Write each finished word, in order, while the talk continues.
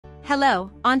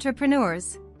Hello,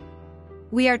 entrepreneurs.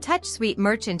 We are TouchSuite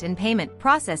merchant and payment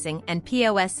processing and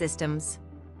POS systems.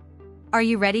 Are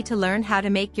you ready to learn how to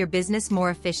make your business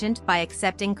more efficient by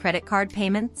accepting credit card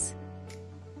payments?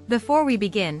 Before we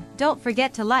begin, don't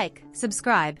forget to like,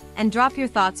 subscribe, and drop your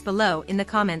thoughts below in the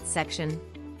comments section.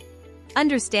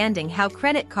 Understanding how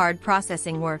credit card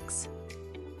processing works.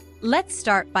 Let's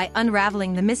start by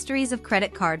unraveling the mysteries of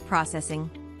credit card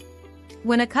processing.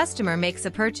 When a customer makes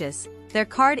a purchase, their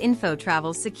card info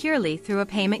travels securely through a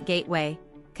payment gateway,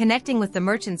 connecting with the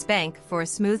merchant's bank for a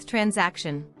smooth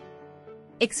transaction.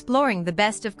 Exploring the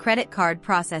best of credit card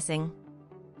processing.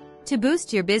 To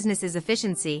boost your business's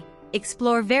efficiency,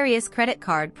 explore various credit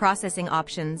card processing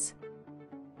options.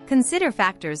 Consider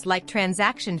factors like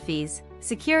transaction fees,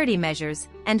 security measures,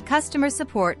 and customer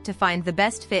support to find the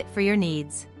best fit for your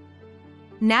needs.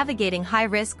 Navigating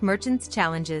high-risk merchants'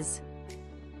 challenges.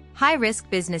 High-risk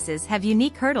businesses have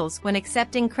unique hurdles when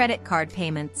accepting credit card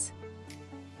payments.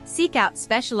 Seek out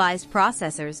specialized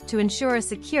processors to ensure a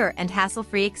secure and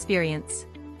hassle-free experience.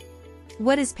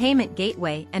 What is Payment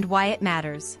Gateway and why it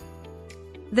matters?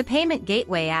 The Payment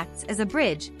Gateway acts as a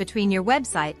bridge between your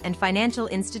website and financial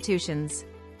institutions.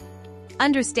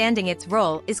 Understanding its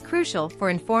role is crucial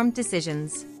for informed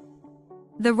decisions.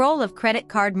 The role of credit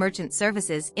card merchant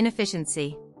services in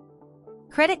efficiency.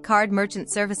 Credit card merchant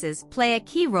services play a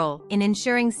key role in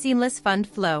ensuring seamless fund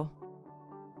flow.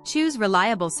 Choose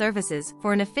reliable services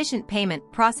for an efficient payment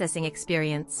processing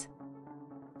experience.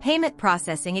 Payment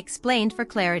processing explained for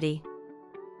clarity.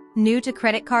 New to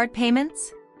credit card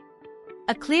payments?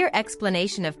 A clear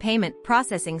explanation of payment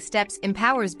processing steps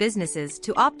empowers businesses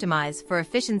to optimize for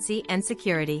efficiency and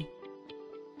security.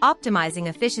 Optimizing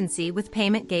efficiency with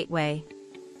Payment Gateway.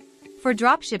 For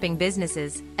dropshipping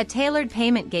businesses, a tailored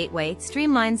payment gateway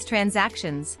streamlines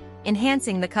transactions,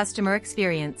 enhancing the customer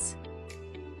experience.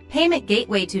 Payment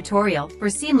Gateway Tutorial for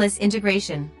seamless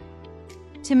integration.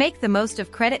 To make the most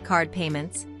of credit card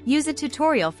payments, use a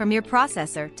tutorial from your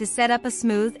processor to set up a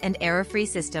smooth and error-free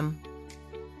system.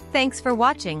 Thanks for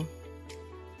watching.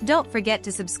 Don't forget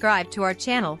to subscribe to our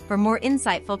channel for more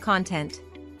insightful content.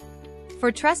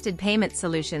 For trusted payment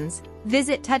solutions,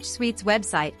 visit TouchSuite's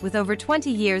website with over 20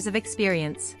 years of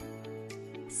experience.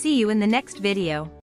 See you in the next video.